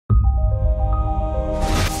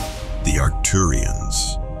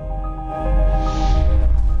Arcturians.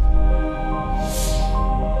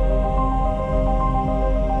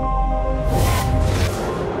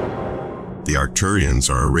 The Arcturians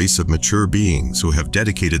are a race of mature beings who have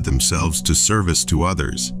dedicated themselves to service to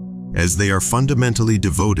others, as they are fundamentally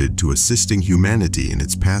devoted to assisting humanity in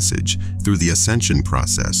its passage through the ascension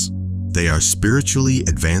process. They are spiritually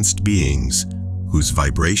advanced beings whose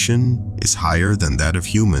vibration is higher than that of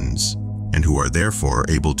humans, and who are therefore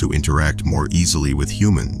able to interact more easily with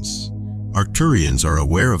humans. Arcturians are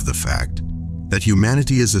aware of the fact that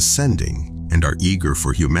humanity is ascending and are eager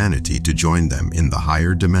for humanity to join them in the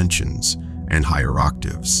higher dimensions and higher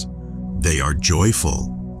octaves. They are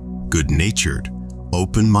joyful, good-natured,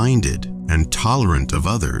 open-minded, and tolerant of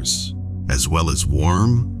others, as well as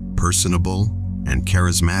warm, personable, and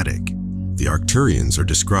charismatic. The Arcturians are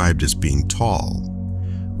described as being tall,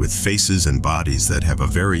 with faces and bodies that have a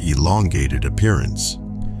very elongated appearance.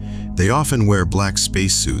 They often wear black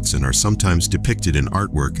spacesuits and are sometimes depicted in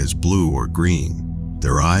artwork as blue or green.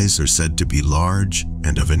 Their eyes are said to be large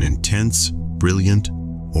and of an intense, brilliant,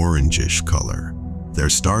 orangish color. Their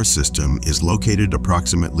star system is located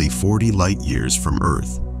approximately 40 light-years from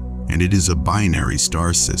Earth, and it is a binary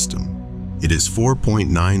star system. It is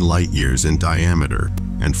 4.9 light-years in diameter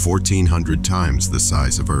and 1,400 times the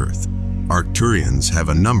size of Earth. Arcturians have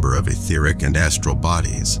a number of etheric and astral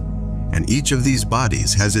bodies, and each of these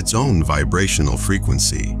bodies has its own vibrational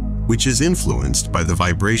frequency, which is influenced by the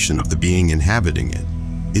vibration of the being inhabiting it.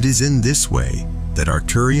 It is in this way that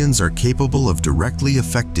Arcturians are capable of directly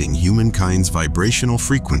affecting humankind's vibrational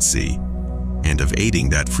frequency and of aiding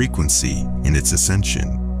that frequency in its ascension.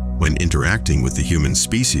 When interacting with the human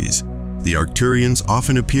species, the Arcturians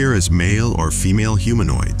often appear as male or female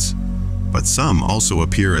humanoids, but some also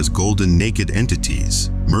appear as golden naked entities,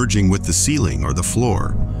 merging with the ceiling or the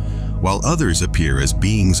floor, while others appear as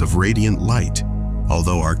beings of radiant light.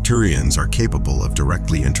 Although Arcturians are capable of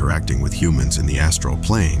directly interacting with humans in the astral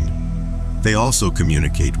plane, they also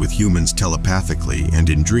communicate with humans telepathically and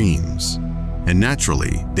in dreams. And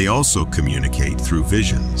naturally, they also communicate through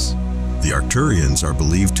visions. The Arcturians are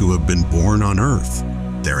believed to have been born on Earth.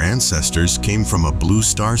 Their ancestors came from a blue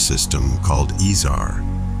star system called Izar.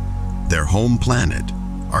 Their home planet,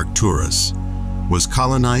 Arcturus, was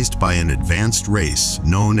colonized by an advanced race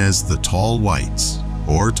known as the Tall Whites,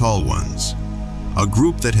 or Tall Ones, a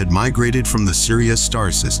group that had migrated from the Sirius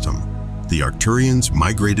star system. The Arcturians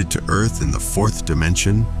migrated to Earth in the 4th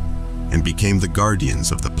dimension and became the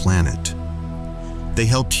guardians of the planet. They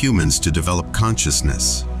helped humans to develop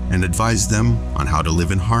consciousness and advised them on how to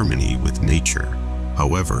live in harmony with nature.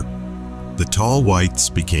 However, the Tall Whites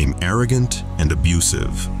became arrogant and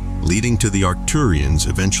abusive, leading to the Arcturians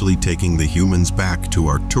eventually taking the humans back to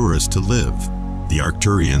Arcturus to live. The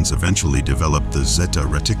Arcturians eventually developed the Zeta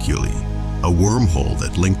Reticuli, a wormhole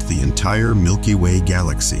that linked the entire Milky Way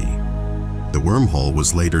galaxy. The wormhole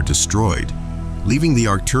was later destroyed, leaving the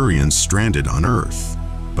Arcturians stranded on Earth.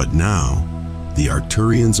 But now, the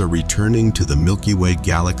Arcturians are returning to the Milky Way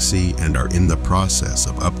galaxy and are in the process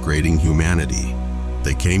of upgrading humanity.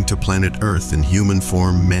 They came to planet Earth in human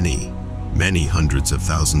form many hundreds of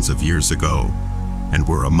thousands of years ago, and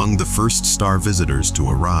were among the first star visitors to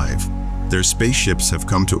arrive. Their spaceships have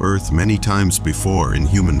come to Earth many times before in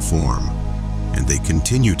human form, and they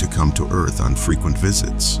continue to come to Earth on frequent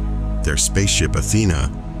visits. Their spaceship Athena,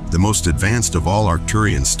 the most advanced of all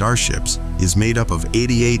Arcturian starships, is made up of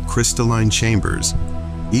 88 crystalline chambers,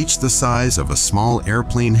 each the size of a small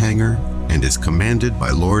airplane hangar, and is commanded by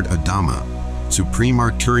Lord Adama, Supreme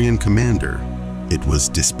Arcturian Commander. It was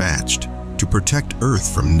dispatched to protect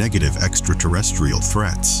Earth from negative extraterrestrial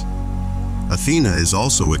threats. Athena is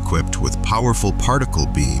also equipped with powerful particle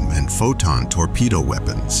beam and photon torpedo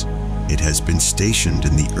weapons. It has been stationed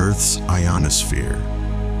in the Earth's ionosphere.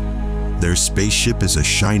 Their spaceship is a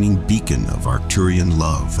shining beacon of Arcturian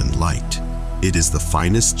love and light. It is the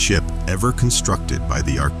finest ship ever constructed by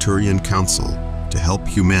the Arcturian Council to help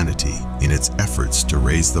humanity in its efforts to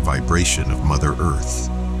raise the vibration of Mother Earth.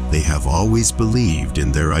 They have always believed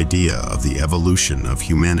in their idea of the evolution of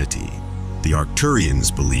humanity. The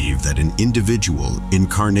Arcturians believe that an individual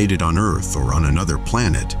incarnated on Earth or on another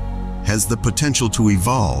planet has the potential to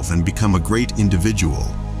evolve and become a great individual,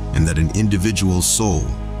 and that an individual's soul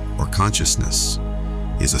or consciousness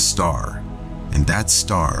is a star, and that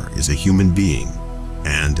star is a human being,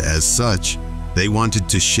 and as such, they wanted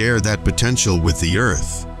to share that potential with the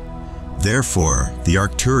Earth. Therefore, the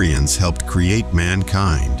Arcturians helped create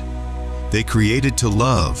mankind. They created to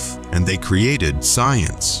love, and they created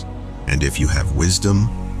science. And if you have wisdom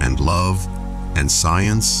and love and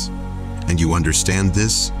science, and you understand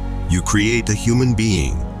this, you create a human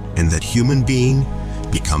being and that human being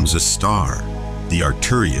becomes a star. The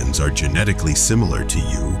Arcturians are genetically similar to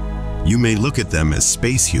you. You may look at them as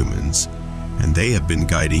space humans, and they have been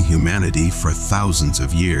guiding humanity for thousands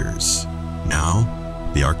of years.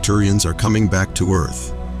 Now, the Arcturians are coming back to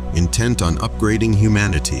Earth, intent on upgrading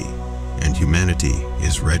humanity, and humanity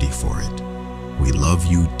is ready for it. We love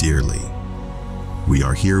you dearly. We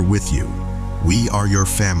are here with you. We are your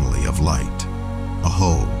family of light.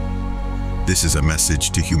 Aho. This is a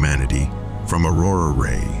message to humanity from Aurora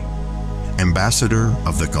Ray, Ambassador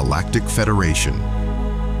of the Galactic Federation.